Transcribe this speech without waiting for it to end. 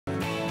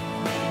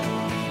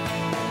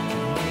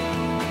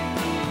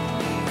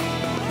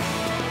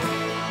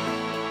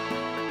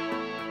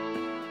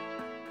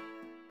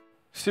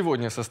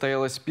Сегодня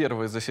состоялось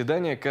первое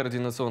заседание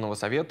Координационного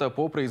совета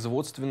по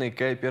производственной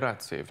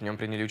кооперации. В нем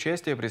приняли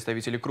участие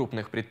представители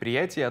крупных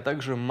предприятий, а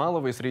также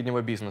малого и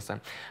среднего бизнеса.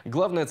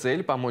 Главная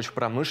цель – помочь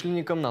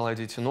промышленникам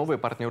наладить новые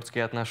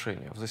партнерские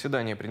отношения. В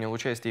заседании принял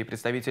участие и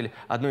представитель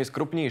одной из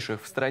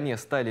крупнейших в стране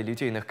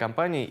стали-литейных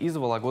компаний из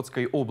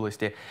Вологодской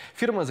области.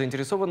 Фирма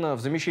заинтересована в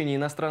замещении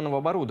иностранного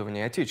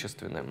оборудования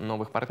отечественным.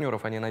 Новых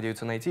партнеров они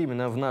надеются найти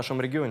именно в нашем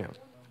регионе.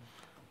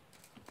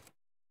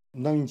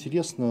 Нам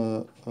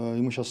интересно,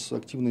 и мы сейчас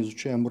активно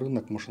изучаем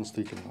рынок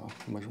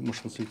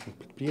машиностроительных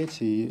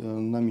предприятий.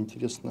 Нам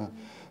интересно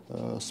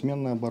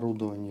сменное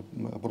оборудование,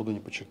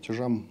 оборудование по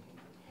чертежам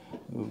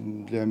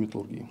для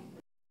металлургии.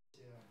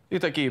 И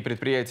такие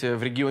предприятия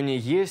в регионе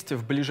есть.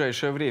 В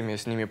ближайшее время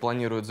с ними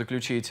планируют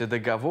заключить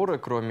договоры.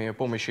 Кроме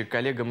помощи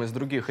коллегам из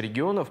других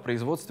регионов,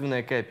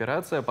 производственная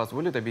кооперация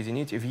позволит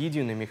объединить в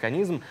единый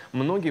механизм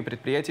многие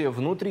предприятия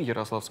внутри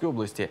Ярославской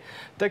области.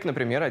 Так,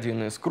 например,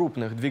 один из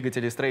крупных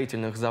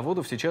двигателестроительных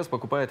заводов сейчас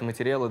покупает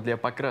материалы для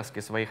покраски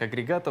своих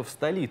агрегатов в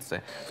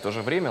столице. В то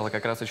же время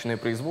лакокрасочное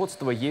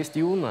производство есть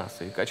и у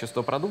нас, и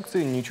качество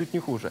продукции ничуть не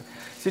хуже.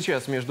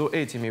 Сейчас между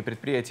этими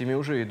предприятиями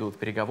уже идут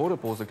переговоры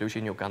по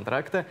заключению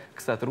контракта.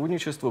 К сотрудничеству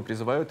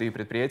призывают и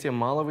предприятия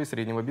малого и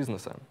среднего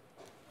бизнеса.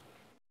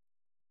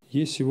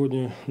 Есть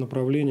сегодня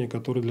направления,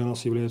 которые для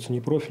нас являются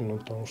непрофильным,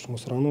 потому что мы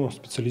все равно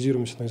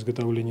специализируемся на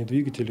изготовлении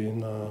двигателей,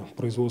 на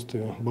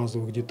производстве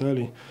базовых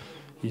деталей.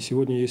 И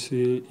сегодня,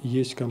 если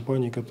есть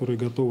компании, которые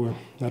готовы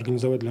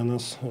организовать для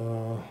нас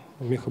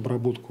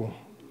мехобработку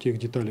тех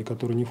деталей,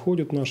 которые не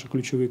входят в наши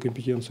ключевые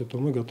компетенции, то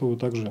мы готовы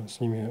также с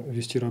ними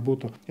вести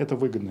работу. Это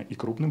выгодно и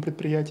крупным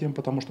предприятиям,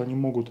 потому что они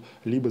могут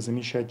либо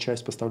замещать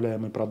часть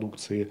поставляемой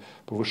продукции,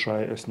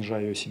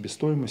 снижая ее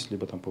себестоимость,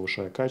 либо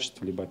повышая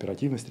качество, либо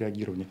оперативность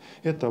реагирования.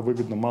 Это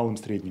выгодно малым и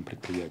средним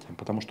предприятиям,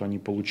 потому что они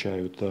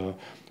получают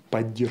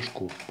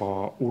поддержку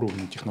по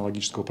уровню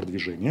технологического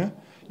продвижения.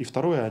 И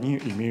второе,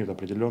 они имеют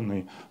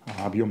определенный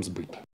объем сбыта.